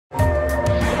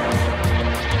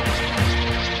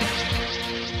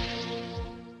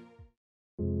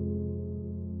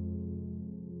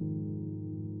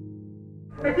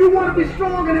If you want to be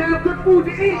strong and have good food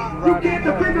to eat, you can't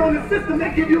depend on the system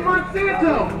that give you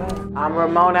Monsanto. I'm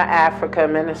Ramona, Africa,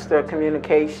 Minister of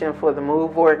Communication for the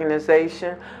MOVE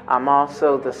organization. I'm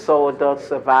also the sole adult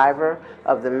survivor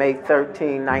of the May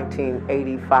 13,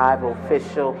 1985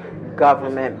 official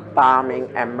government bombing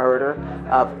and murder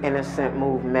of innocent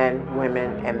MOVE men,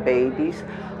 women, and babies.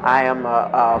 I am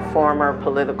a former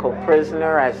political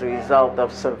prisoner as a result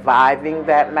of surviving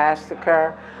that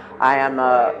massacre. I am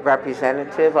a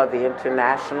representative of the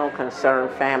International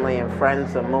Concerned Family and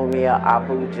Friends of Mumia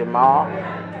Abu Jamal.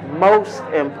 Most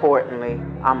importantly,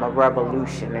 I'm a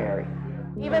revolutionary.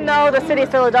 Even though the city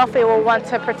of Philadelphia will want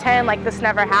to pretend like this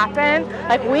never happened,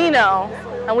 like we know,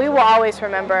 and we will always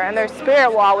remember, and their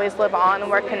spirit will always live on, and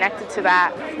we're connected to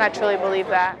that, and I truly believe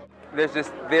that. There's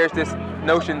this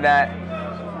notion that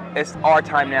it's our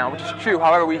time now, which is true.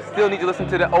 However, we still need to listen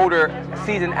to the older,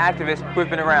 seasoned activists who have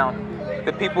been around.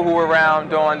 The people who were around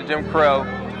during the Jim Crow,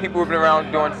 people who have been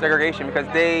around during segregation,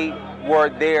 because they were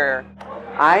there.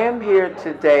 I am here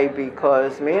today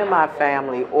because me and my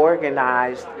family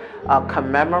organized a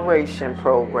commemoration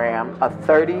program, a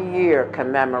 30-year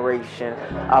commemoration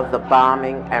of the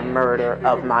bombing and murder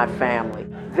of my family.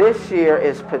 This year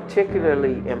is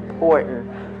particularly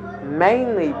important,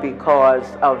 mainly because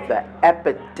of the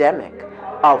epidemic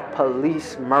of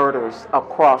police murders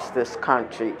across this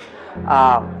country.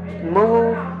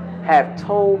 MOVE have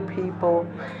told people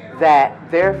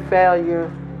that their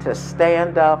failure to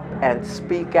stand up and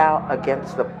speak out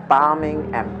against the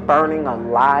bombing and burning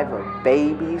alive of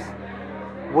babies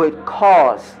would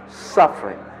cause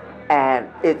suffering, and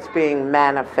it's being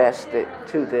manifested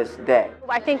to this day.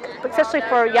 I think, especially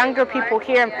for younger people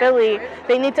here in Philly,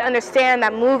 they need to understand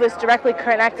that MOVE is directly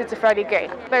connected to Freddy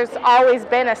Gray. There's always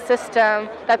been a system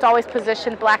that's always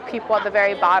positioned black people at the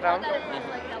very bottom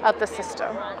of the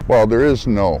system. Well, there is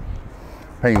no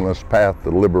painless path to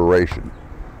liberation.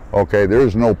 Okay, there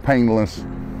is no painless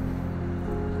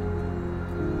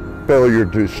failure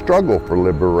to struggle for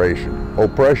liberation.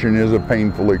 Oppression is a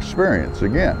painful experience.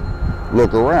 Again,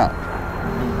 look around.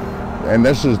 And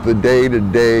this is the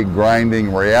day-to-day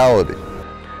grinding reality.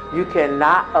 You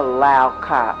cannot allow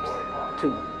cops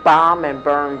to bomb and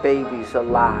burn babies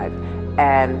alive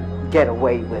and get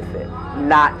away with it,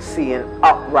 not see an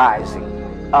uprising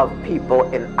of people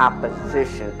in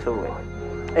opposition to it.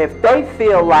 If they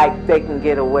feel like they can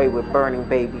get away with burning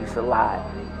babies alive,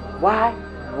 why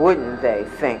wouldn't they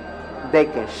think they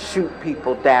can shoot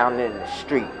people down in the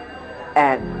street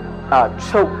and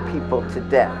choke people to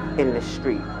death in the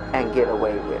street and get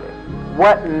away with it?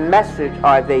 What message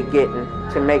are they getting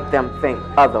to make them think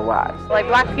otherwise? Like,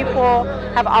 black people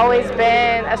have always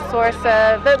been a source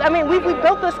of, I mean, we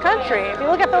built this country. If you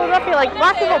look at Philadelphia, like,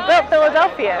 black people built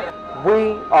Philadelphia.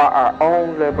 We are our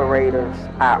own liberators,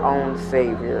 our own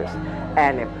saviors,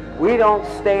 and if we don't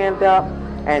stand up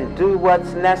and do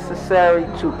what's necessary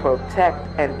to protect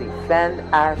and defend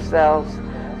ourselves,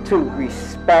 to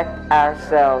respect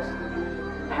ourselves,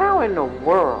 how in the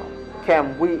world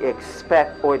can we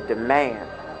expect or demand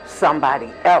somebody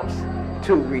else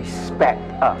to respect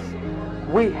us?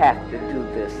 We have to do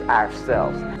this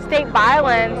ourselves. State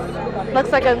violence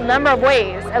looks like a number of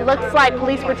ways. It looks like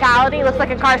police brutality, it looks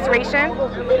like incarceration.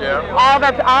 Yeah. All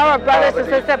of our brothers and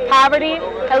sisters, poverty.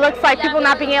 It looks like people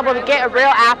not being able to get a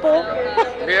real apple.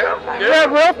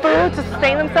 Real food to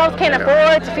sustain themselves, can't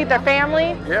afford to feed their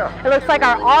family. Yeah. It looks like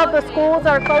all of the schools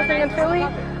that are closing in Philly.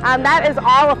 That is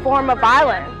all a form of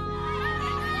violence.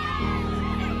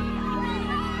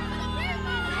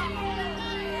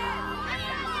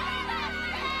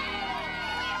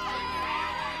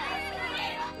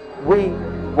 We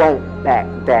won't back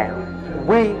down.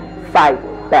 We fight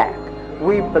back.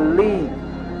 We believe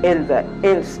in the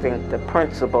instinct, the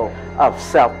principle of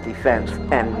self-defense,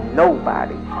 and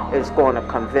nobody is going to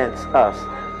convince us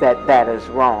that that is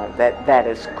wrong, that that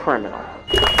is criminal.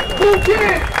 Who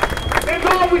can? It's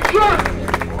all we trust.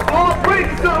 All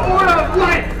praises to the order of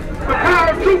life. The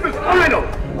power of truth is final.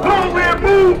 Long live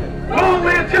MOVE. Long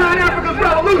live John Africa's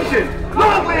revolution.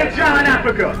 Long live John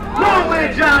Africa! Long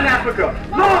live John Africa!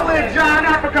 Long live John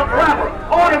Africa forever!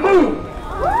 On the move!